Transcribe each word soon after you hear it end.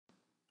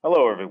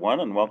Hello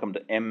everyone and welcome to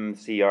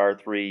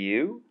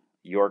MCR3U.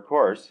 Your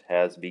course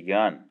has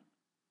begun.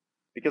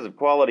 Because of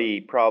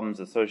quality problems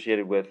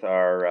associated with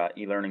our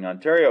eLearning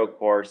Ontario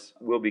course,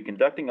 we'll be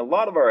conducting a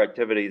lot of our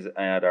activities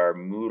at our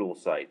Moodle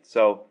site.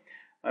 So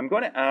I'm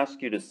going to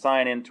ask you to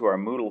sign into our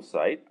Moodle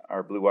site,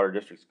 our Blue Water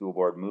District School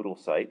Board Moodle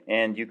site,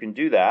 and you can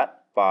do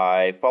that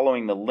by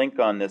following the link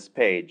on this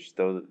page.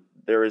 So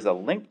there is a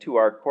link to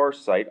our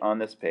course site on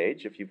this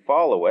page. If you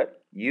follow it,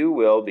 you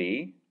will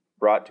be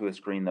brought to a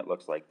screen that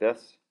looks like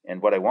this. And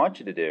what I want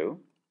you to do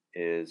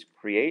is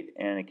create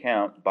an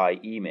account by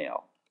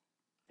email.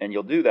 And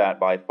you'll do that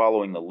by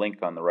following the link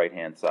on the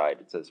right-hand side.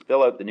 It says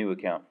fill out the new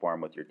account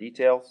form with your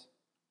details.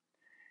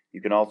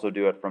 You can also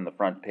do it from the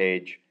front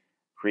page,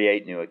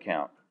 create new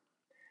account.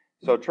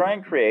 So try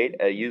and create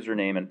a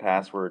username and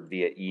password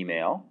via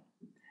email.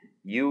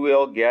 You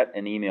will get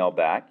an email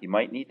back. You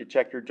might need to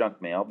check your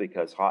junk mail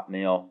because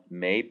Hotmail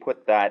may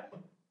put that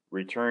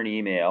return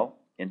email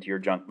into your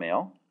junk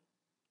mail.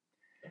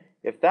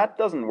 If that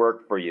doesn't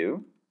work for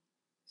you,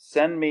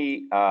 send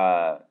me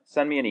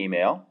an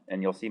email, and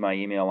you'll see my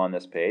email on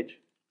this page.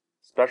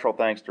 Special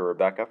thanks to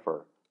Rebecca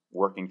for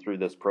working through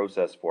this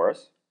process for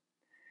us.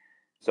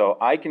 So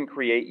I can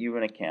create you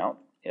an account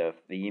if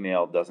the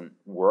email doesn't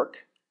work.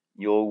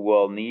 You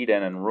will need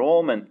an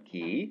enrollment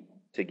key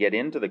to get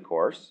into the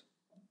course.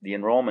 The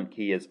enrollment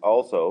key is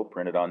also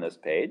printed on this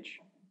page.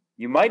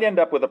 You might end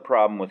up with a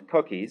problem with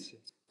cookies.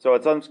 So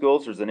at some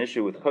schools there's an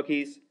issue with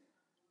cookies.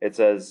 It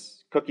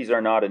says cookies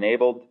are not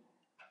enabled.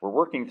 We're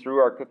working through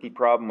our cookie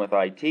problem with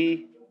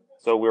IT.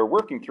 So we're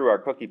working through our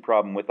cookie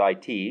problem with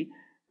IT.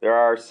 There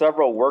are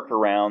several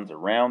workarounds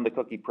around the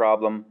cookie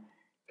problem.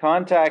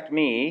 Contact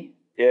me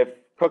if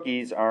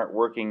cookies aren't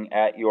working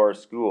at your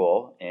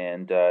school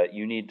and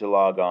you need to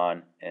log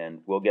on,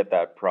 and we'll get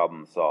that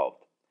problem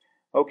solved.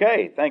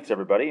 Okay, thanks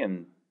everybody,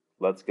 and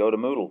let's go to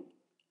Moodle.